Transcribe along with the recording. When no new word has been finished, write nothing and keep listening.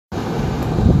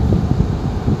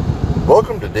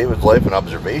Welcome to David's Life and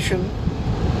Observation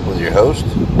with your host,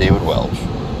 David Welch.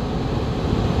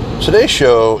 Today's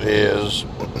show is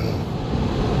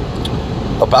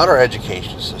about our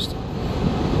education system.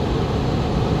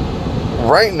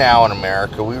 Right now in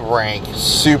America, we rank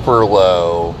super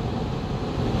low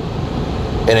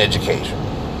in education.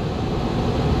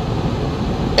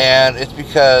 And it's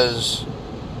because,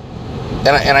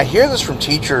 and I hear this from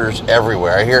teachers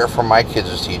everywhere. I hear it from my kids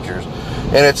as teachers.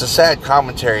 And it's a sad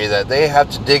commentary that they have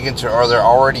to dig into their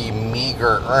already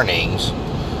meager earnings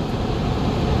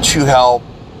to help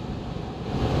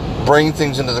bring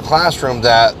things into the classroom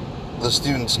that the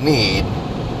students need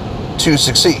to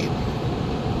succeed.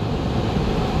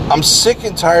 I'm sick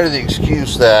and tired of the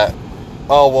excuse that,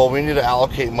 oh, well, we need to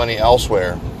allocate money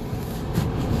elsewhere.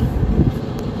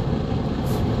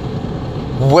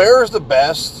 Where's the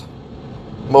best,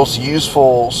 most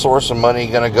useful source of money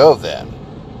going to go then?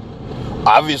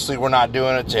 Obviously, we're not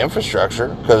doing it to infrastructure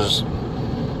because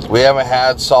we haven't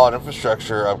had solid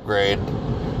infrastructure upgrade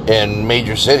in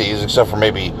major cities except for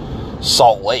maybe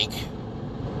Salt Lake,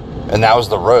 and that was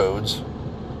the roads.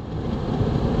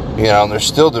 You know, and they're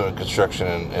still doing construction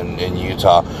in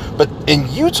Utah. But in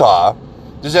Utah,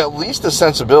 there's at least a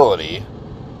sensibility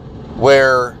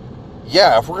where,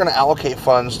 yeah, if we're going to allocate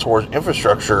funds towards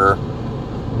infrastructure,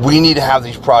 we need to have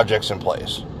these projects in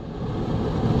place.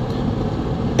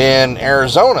 In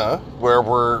Arizona, where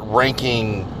we're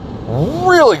ranking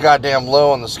really goddamn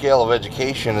low on the scale of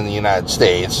education in the United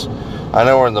States, I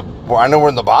know we're in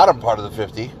the bottom part of the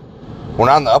 50. We're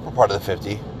not in the upper part of the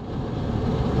 50.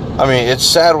 I mean, it's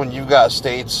sad when you've got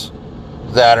states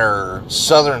that are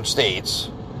southern states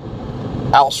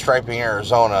outstriping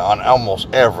Arizona on almost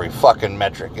every fucking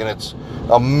metric, and it's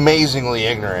amazingly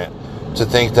ignorant to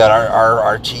think that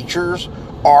our teachers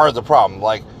are the problem.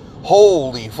 Like,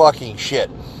 holy fucking shit.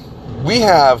 We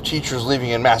have teachers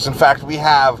leaving en masse. In fact, we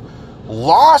have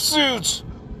lawsuits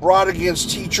brought against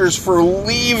teachers for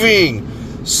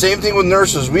leaving. Same thing with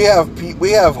nurses. We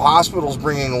have hospitals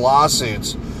bringing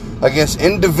lawsuits against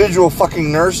individual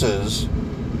fucking nurses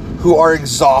who are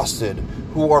exhausted,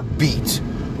 who are beat,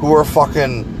 who are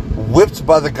fucking whipped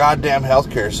by the goddamn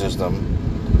healthcare system.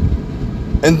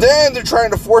 And then they're trying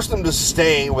to force them to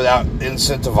stay without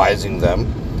incentivizing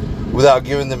them, without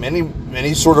giving them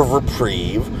any sort of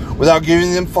reprieve, without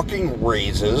giving them fucking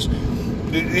raises.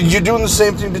 You're doing the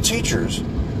same thing to teachers.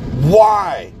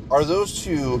 Why are those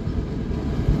the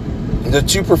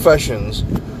two professions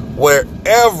where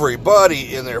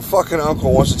everybody and their fucking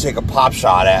uncle wants to take a pop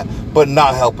shot at, but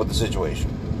not help with the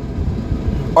situation?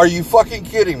 Are you fucking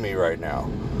kidding me right now?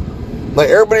 Like,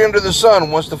 everybody under the sun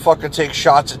wants to fucking take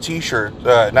shots at teachers,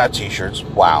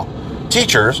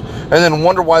 and then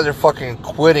wonder why they're fucking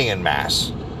quitting en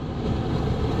masse.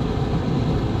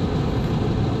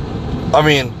 I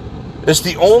mean, it's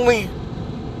the only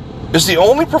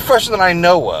profession that I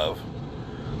know of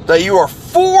that you are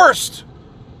forced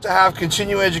to have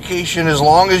continuing education as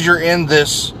long as you're in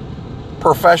this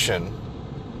profession,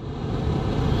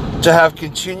 to have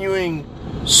continuing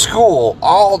school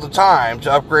all the time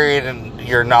to upgrade in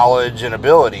your knowledge and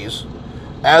abilities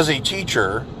as a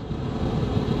teacher,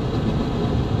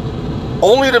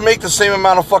 only to make the same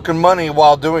amount of fucking money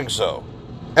while doing so.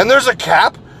 And there's a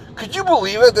cap. Could you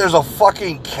believe it? There's a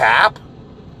fucking cap.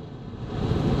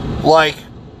 Like,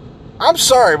 I'm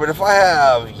sorry, but if I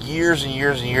have years and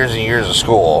years and years and years of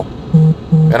school,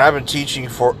 and I've been teaching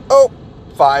for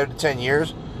 5 to 10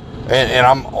 years, and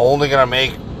I'm only gonna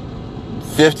make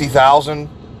 $50,000,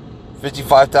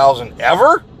 $55,000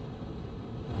 ever,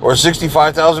 or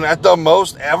 $65,000 at the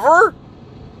most ever,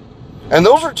 and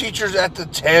those are teachers at the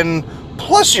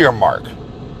 10+ year mark,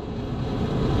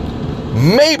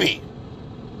 maybe.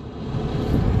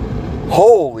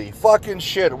 Holy fucking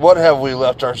shit, what have we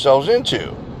left ourselves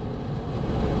into?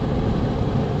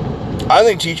 I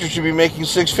think teachers should be making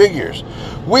 6 figures.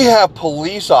 We have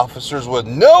police officers with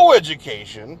no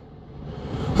education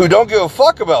who don't give a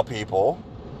fuck about people,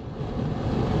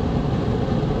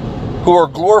 who are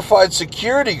glorified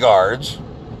security guards,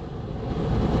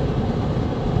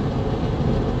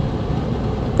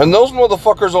 and those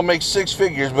motherfuckers will make 6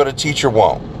 figures, but a teacher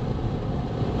won't.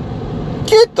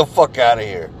 Get the fuck out of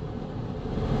here.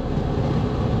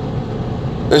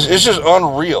 It's just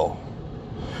unreal.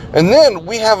 And then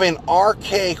we have an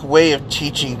archaic way of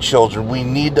teaching children. We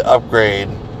need to upgrade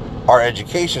our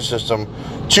education system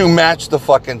to match the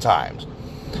fucking times.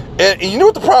 And you know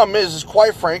what the problem is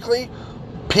quite frankly,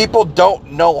 people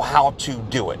don't know how to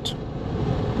do it.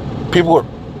 People are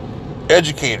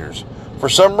educators, for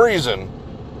some reason,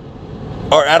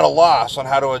 are at a loss on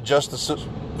how to adjust the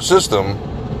system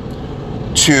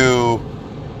to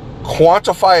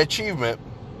quantify achievement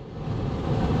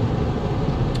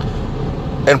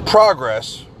and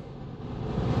progress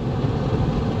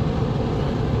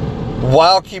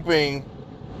while keeping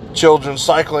children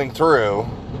cycling through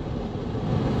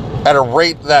at a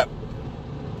rate that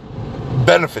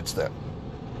benefits them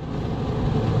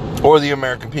or the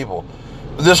American people.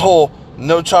 This whole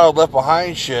No Child Left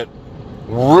Behind shit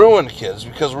ruined kids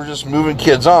because we're just moving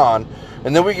kids on,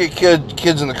 and then we get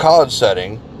kids in the college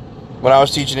setting. When I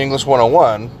was teaching English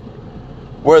 101,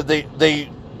 where they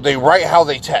write how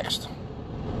they text,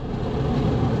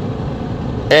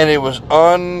 and it was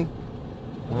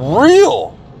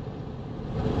unreal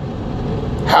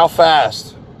how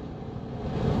fast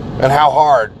and how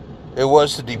hard it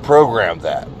was to deprogram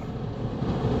that.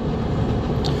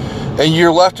 And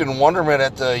you're left in wonderment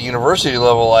at the university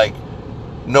level, like,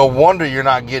 no wonder you're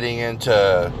not getting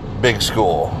into big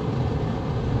school,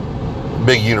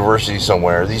 big university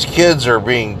somewhere. These kids are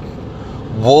being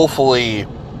woefully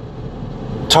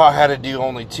taught how to do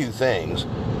only two things: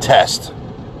 test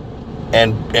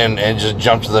and just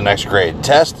jump to the next grade.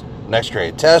 Test, next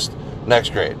grade. Test,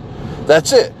 next grade.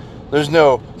 That's it. There's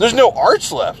no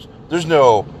arts left. There's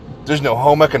no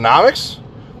home economics.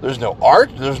 There's no art.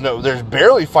 There's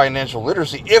barely financial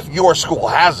literacy if your school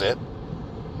has it.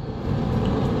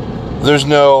 There's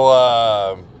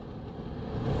no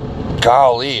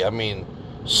golly, I mean,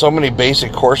 so many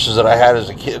basic courses that I had as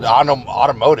a kid.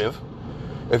 Automotive.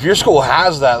 If your school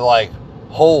has that, like,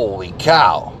 holy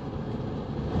cow.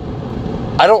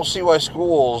 I don't see why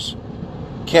schools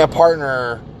can't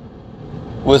partner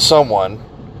with someone,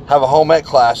 have a home ec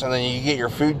class, and then you get your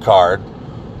food card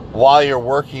while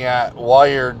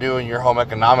you're doing your home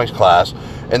economics class,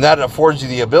 and that affords you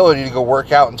the ability to go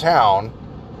work out in town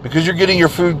because you're getting your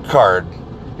food card.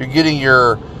 You're getting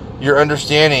your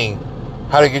understanding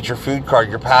how to get your food card.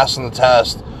 You're passing the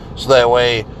test, so that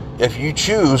way, if you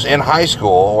choose in high school,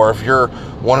 or if you're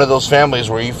one of those families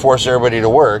where you force everybody to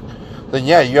work, then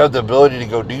yeah, you have the ability to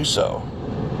go do so.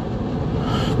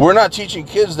 We're not teaching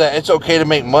kids that it's okay to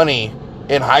make money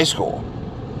in high school.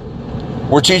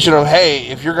 We're teaching them, hey,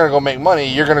 if you're going to go make money,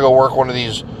 you're going to go work one of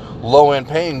these low-end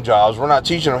paying jobs. We're not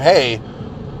teaching them, hey,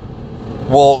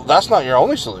 well, that's not your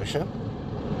only solution.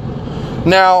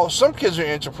 Now, some kids are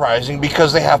enterprising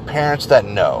because they have parents that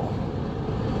know.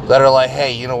 That are like,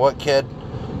 hey, you know what, kid?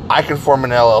 I can form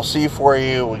an LLC for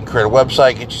you. We can create a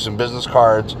website, get you some business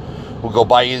cards. We'll go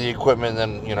buy you the equipment,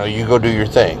 and then, you go do your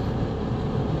thing.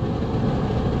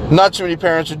 Not too many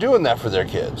parents are doing that for their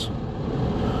kids.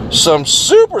 Some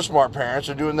super smart parents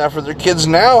are doing that for their kids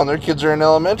now, and their kids are in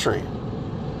elementary.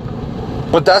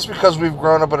 But that's because we've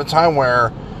grown up at a time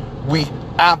where we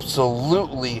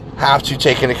absolutely have to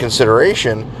take into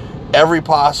consideration every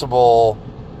possible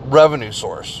revenue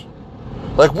source.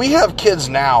 Like, we have kids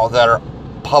now that are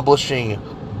publishing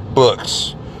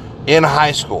books in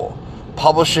high school,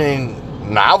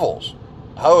 publishing novels,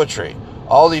 poetry,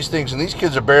 all these things, and these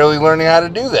kids are barely learning how to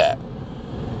do that.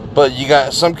 But you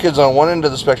got some kids on one end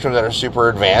of the spectrum that are super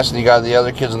advanced, and you got the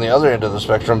other kids on the other end of the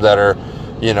spectrum that are,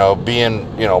 being,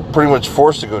 pretty much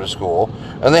forced to go to school,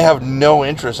 and they have no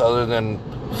interest other than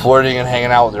flirting and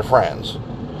hanging out with their friends.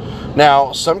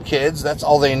 Now, some kids, that's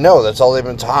all they know. That's all they've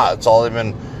been taught. That's all they've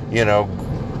been,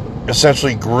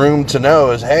 essentially groomed to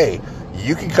know is, hey,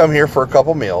 you can come here for a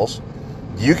couple meals.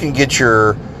 You can get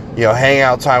your,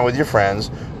 hangout time with your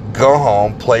friends, go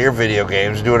home, play your video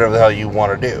games, do whatever the hell you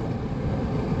want to do.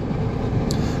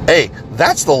 Hey,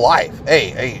 that's the life.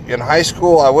 Hey, in high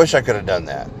school, I wish I could have done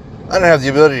that. I didn't have the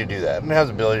ability to do that. I didn't have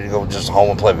the ability to go just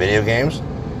home and play video games.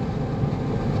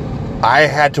 I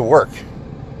had to work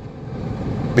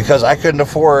because I couldn't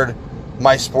afford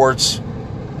my sports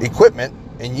equipment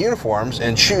and uniforms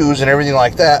and shoes and everything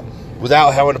like that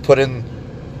without having to put in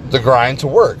the grind to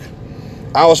work.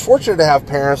 I was fortunate to have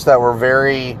parents that were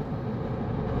very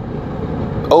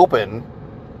open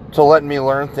to letting me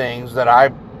learn things that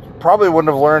I probably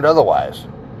wouldn't have learned otherwise.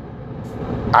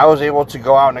 I was able to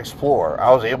go out and explore.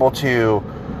 I was able to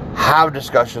have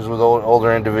discussions with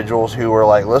older individuals who were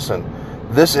like, listen,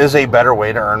 this is a better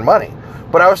way to earn money.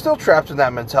 But I was still trapped in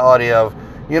that mentality of,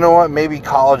 you know what, maybe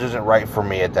college isn't right for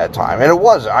me at that time. And it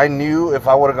was. I knew if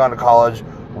I would have gone to college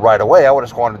right away, I would have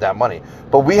squandered that money.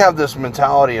 But we have this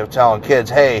mentality of telling kids,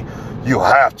 hey, you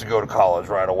have to go to college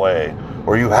right away,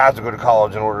 or you have to go to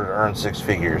college in order to earn six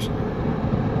figures.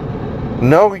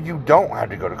 No, you don't have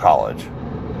to go to college.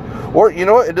 Or, you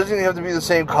know what, it doesn't even have to be the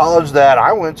same college that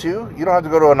I went to. You don't have to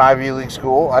go to an Ivy League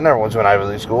school. I never went to an Ivy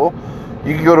League school.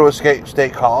 You can go to a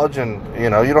state college and, you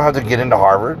don't have to get into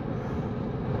Harvard.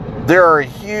 There are a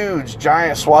huge,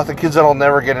 giant swath of kids that'll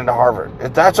never get into Harvard.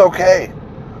 That's okay.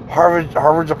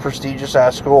 Harvard's a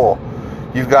prestigious-ass school.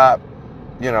 You've got,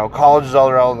 colleges all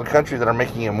around the country that are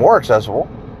making it more accessible,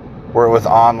 where with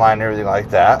online and everything like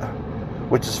that,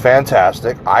 which is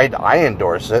fantastic. I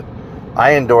endorse it.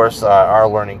 I endorse our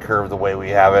learning curve the way we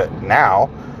have it now.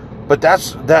 But that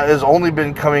has only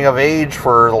been coming of age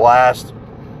for the last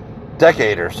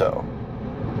decade or so.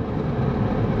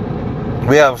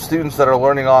 We have students that are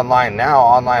learning online now,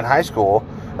 online high school,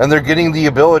 and they're getting the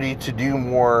ability to do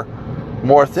more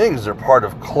things. They're part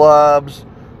of clubs.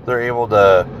 They're able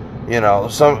to,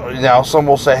 some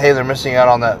will say, hey, they're missing out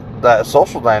on that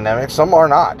social dynamic. Some are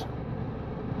not.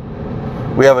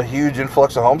 We have a huge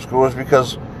influx of homeschoolers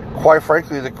because, quite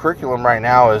frankly, the curriculum right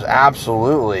now is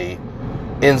absolutely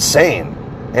insane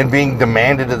and being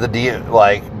demanded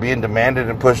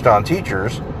and pushed on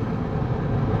teachers.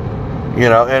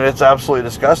 And it's absolutely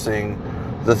disgusting,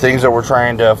 the things that we're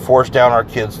trying to force down our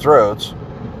kids' throats.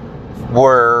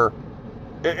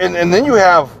 And then you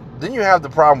have the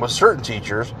problem with certain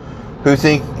teachers who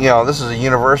think, this is a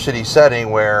university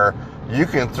setting where you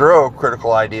can throw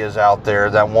critical ideas out there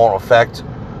that won't affect,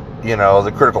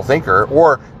 the critical thinker,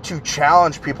 or to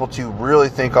challenge people to really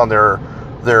think on their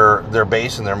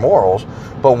base and their morals.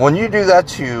 But when you do that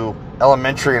to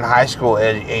elementary and high school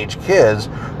age kids,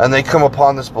 and they come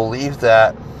upon this belief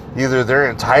that either they're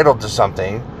entitled to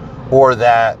something or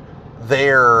that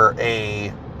they're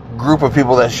a group of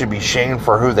people that should be shamed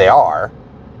for who they are,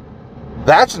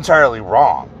 that's entirely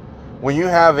wrong. When you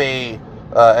have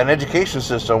an education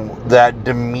system that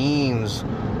demeans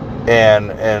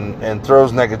and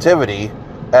throws negativity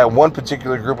at one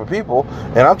particular group of people,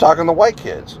 and I'm talking the white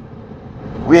kids.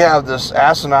 We have this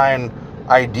asinine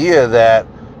idea that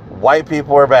white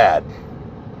people are bad.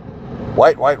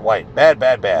 White,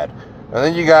 bad. And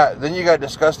then you got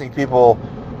disgusting people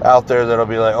out there that'll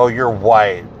be like, oh, you're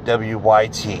white,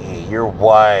 W-Y-T-E, you're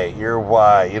white,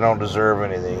 you don't deserve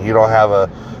anything, you don't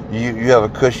have you have a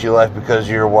cushy life because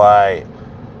you're white.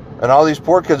 And all these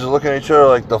poor kids are looking at each other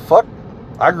like, the fuck?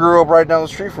 I grew up right down the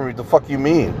street from you, the fuck you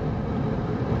mean?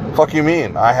 Fuck you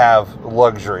mean I have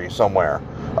luxury somewhere?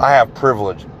 I have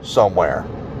privilege somewhere.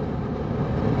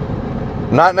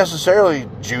 Not necessarily,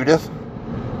 Judith.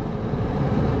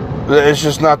 It's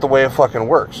just not the way it fucking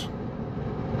works.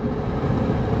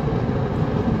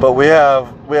 But we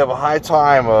have a high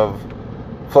time of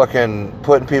fucking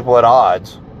putting people at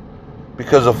odds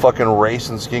because of fucking race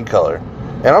and skin color.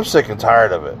 And I'm sick and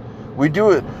tired of it. We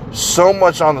do it so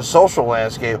much on the social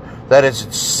landscape that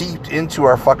it's seeped into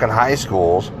our fucking high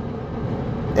schools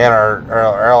and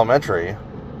our elementary.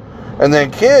 And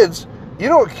then kids, you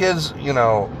know what kids,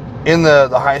 in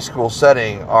the high school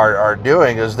setting are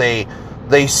doing is they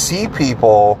see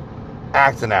people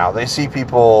acting out. They see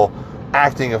people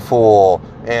acting a fool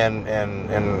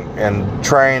and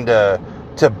trying to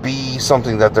be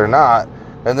something that they're not,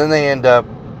 and then they end up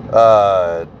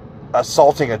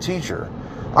assaulting a teacher.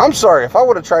 I'm sorry, if I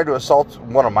would have tried to assault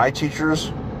one of my teachers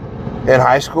in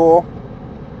high school,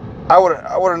 I would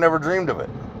have never dreamed of it.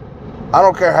 I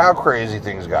don't care how crazy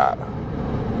things got.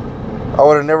 I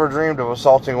would have never dreamed of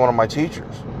assaulting one of my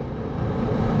teachers.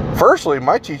 Firstly,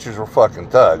 my teachers were fucking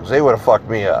thugs. They would have fucked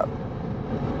me up.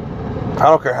 I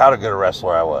don't care how good a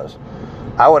wrestler I was.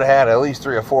 I would have had at least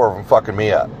 3 or 4 of them fucking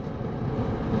me up.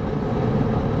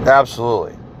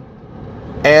 Absolutely.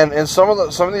 And some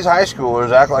of these high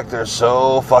schoolers act like they're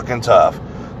so fucking tough.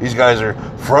 These guys are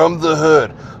from the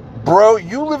hood. Bro,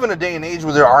 you live in a day and age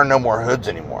where there are no more hoods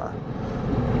anymore.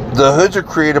 The hoods are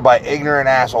created by ignorant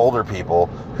ass older people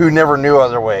who never knew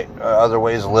other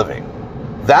ways of living.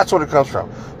 That's what it comes from.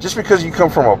 Just because you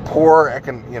come from a poor, a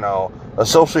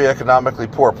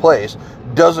socioeconomically poor place,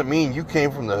 doesn't mean you came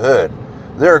from the hood.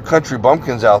 There are country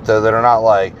bumpkins out there that are not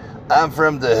like, I'm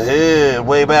from the hood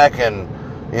way back in,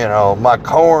 my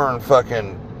corn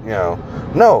fucking,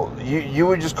 No, you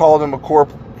would just call them a poor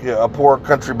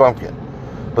country bumpkin.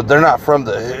 But they're not from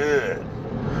the hood,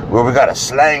 where we got a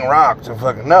slang rock to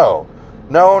fucking, no.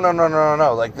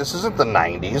 Like, this isn't the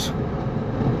 90s.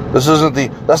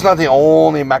 That's not the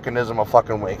only mechanism of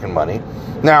fucking making money.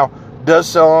 Now, does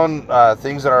selling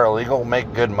things that are illegal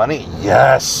make good money?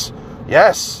 Yes, they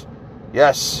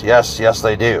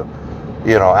do.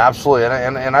 Absolutely.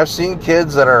 And I've seen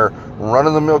kids that are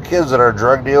run-of-the-mill kids that are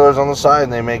drug dealers on the side,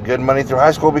 and they make good money through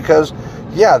high school because,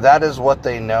 that is what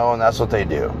they know and that's what they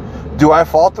do. Do I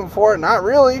fault them for it? Not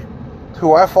really.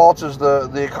 Who I fault is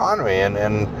the economy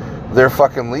and their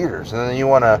fucking leaders. And then you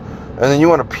want to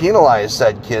penalize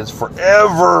said kids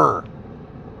forever.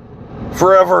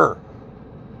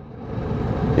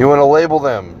 You want to label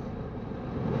them.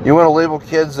 You want to label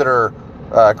kids that are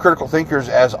critical thinkers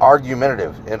as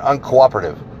argumentative and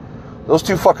uncooperative. Those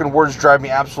two fucking words drive me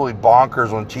absolutely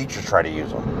bonkers when teachers try to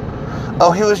use them.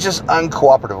 Oh, he was just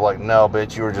uncooperative. Like, no,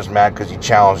 bitch, you were just mad because you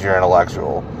challenged your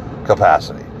intellectual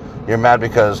capacity. You're mad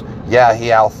because, yeah, he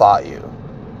outthought you.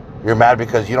 You're mad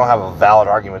because you don't have a valid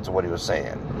argument to what he was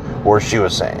saying or she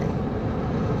was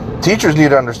saying. Teachers need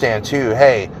to understand, too,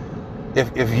 hey,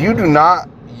 if you do not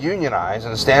unionize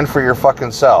and stand for your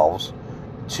fucking selves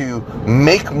to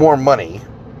make more money,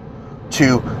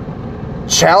 to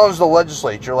challenge the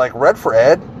legislature, like Red for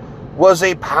Ed was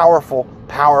a powerful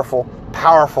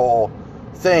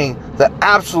thing that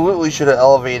absolutely should have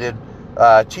elevated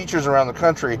teachers around the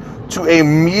country to a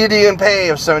median pay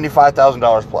of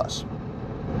 $75,000 plus.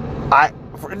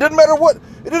 It didn't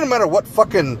matter what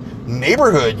fucking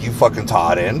neighborhood you fucking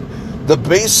taught in. The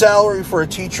base salary for a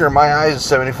teacher in my eyes is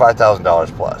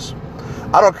 $75,000 plus.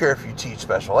 I don't care if you teach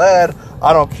special ed.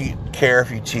 I don't care if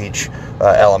you teach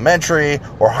elementary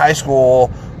or high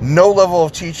school. No level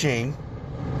of teaching,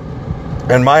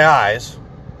 in my eyes,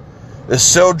 is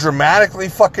so dramatically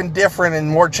fucking different and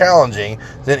more challenging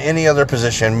than any other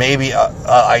position. Maybe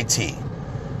IT.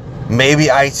 Maybe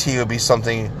IT would be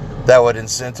something that would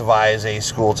incentivize a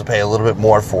school to pay a little bit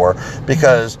more for,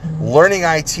 because learning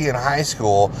IT in high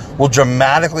school will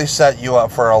dramatically set you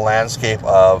up for a landscape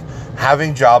of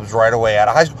having jobs right away out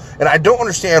of high school. And I don't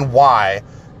understand why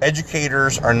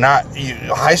educators are not,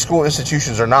 high school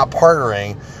institutions are not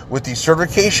partnering with these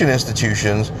certification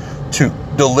institutions to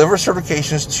deliver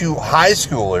certifications to high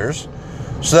schoolers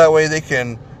so that way they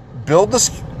can build the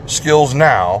skills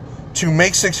now to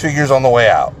make six figures on the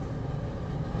way out.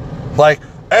 Like,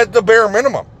 at the bare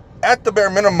minimum,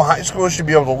 high schoolers should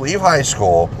be able to leave high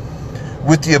school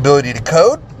with the ability to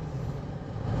code,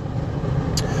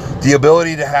 the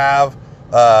ability to have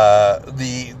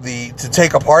to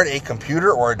take apart a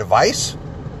computer or a device,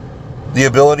 the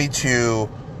ability to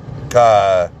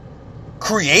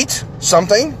create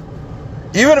something,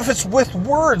 even if it's with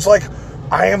words. Like,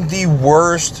 I am the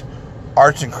worst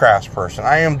arts and crafts person.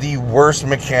 I am the worst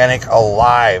mechanic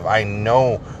alive. I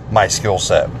know my skill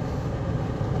set.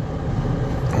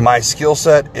 My skill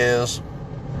set is,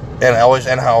 and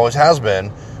always has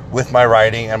been, with my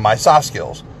writing and my soft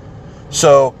skills.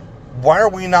 So why are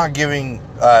we not giving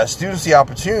students the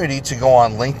opportunity to go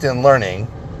on LinkedIn Learning,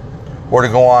 or to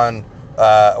go on,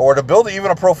 or to build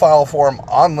even a profile for them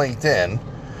on LinkedIn,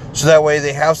 so that way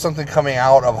they have something coming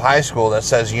out of high school that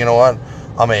says, you know what,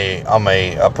 I'm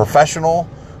a professional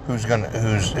who's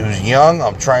young.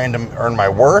 I'm trying to earn my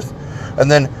worth. And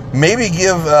then maybe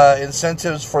give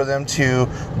incentives for them to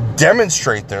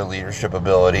demonstrate their leadership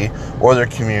ability or their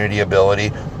community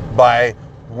ability by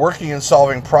working and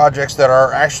solving projects that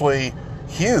are actually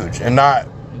huge and not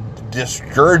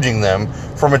discouraging them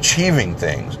from achieving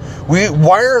things.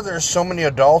 Why are there so many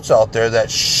adults out there that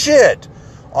shit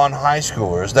on high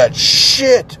schoolers, that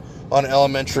shit on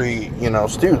elementary,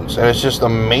 students? And it's just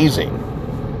amazing.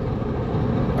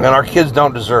 And our kids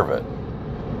don't deserve it.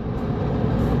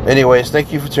 Anyways,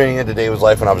 thank you for tuning in to David's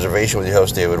Life and Observation with your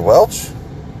host, David Welch.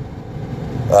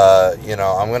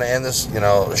 I'm going to end this,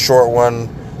 a short one.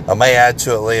 I may add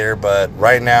to it later, but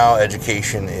right now,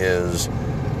 education is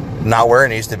not where it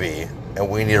needs to be, and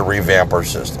we need to revamp our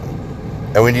system.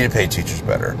 And we need to pay teachers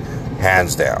better,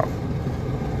 hands down.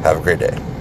 Have a great day.